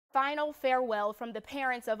Final farewell from the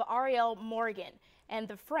parents of Ariel Morgan and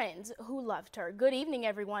the friends who loved her. Good evening,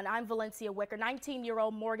 everyone. I'm Valencia Wicker.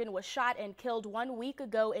 19-year-old Morgan was shot and killed 1 week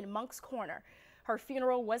ago in Moncks Corner. Her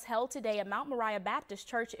funeral was held today at Mount Moriah Baptist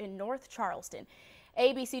Church in North Charleston.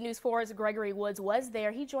 ABC News 4's Gregory Woods was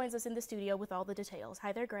there. He joins us in the studio with all the details.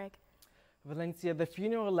 Hi there, Greg. Valencia, the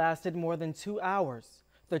funeral lasted more than 2 hours.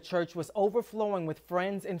 The church was overflowing with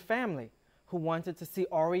friends and family who wanted to see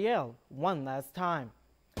Ariel one last time.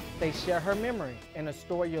 They share her memory in a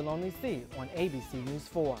story you'll only see on ABC News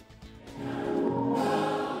 4.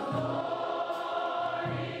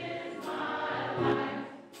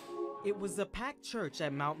 It was a packed church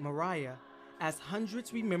at Mount Moriah as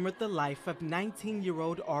hundreds remembered the life of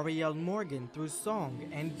 19-year-old Ariel Morgan through song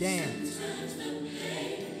and dance.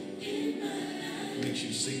 Makes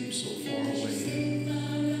you seem so far away.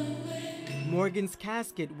 Morgan's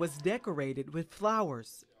casket was decorated with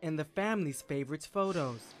flowers and the family's favorite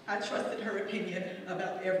photos. I trusted her opinion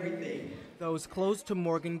about everything. Those close to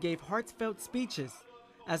Morgan gave heartfelt speeches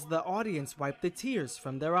as the audience wiped the tears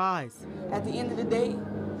from their eyes. At the end of the day,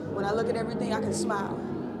 when I look at everything, I can smile.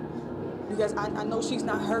 Because I know she's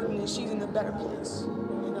not hurting and she's in a better place.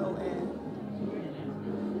 You know, and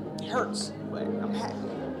it hurts, but I'm happy.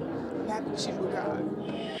 I'm happy she's with God.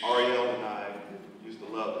 Ariel and I used to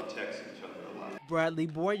love to text each other a lot. Bradley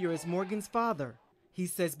Boyer is Morgan's father. He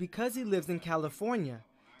says because he lives in California,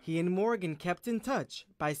 he and Morgan kept in touch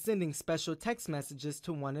by sending special text messages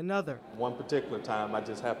to one another. One particular time, I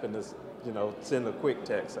just happened to, send a quick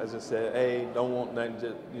text. I just said, hey, don't want nothing,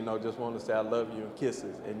 just want to say I love you and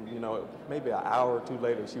kisses. And, maybe an hour or two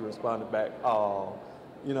later, she responded back, oh,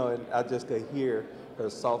 and I just could hear her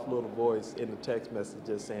soft little voice in the text message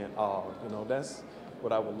just saying, oh, that's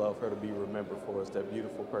what I would love her to be remembered for, is that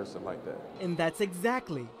beautiful person like that. And that's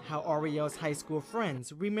exactly how Ariel's high school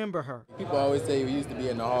friends remember her. People always say we used to be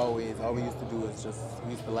in the hallways. All we used to do is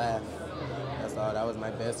we used to laugh. That's all. That was my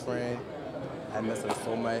best friend. I miss her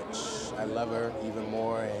so much. I love her even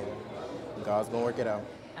more, and God's gonna work it out.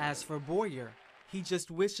 As for Boyer, he just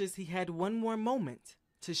wishes he had one more moment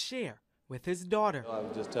to share with his daughter. I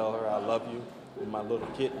would just tell her I love you, you're my little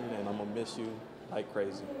kitten, and I'm gonna miss you like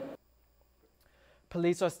crazy.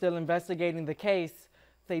 Police are still investigating the case.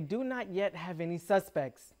 They do not yet have any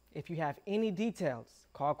suspects. If you have any details,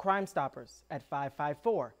 call Crime Stoppers at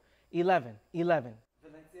 554-1111.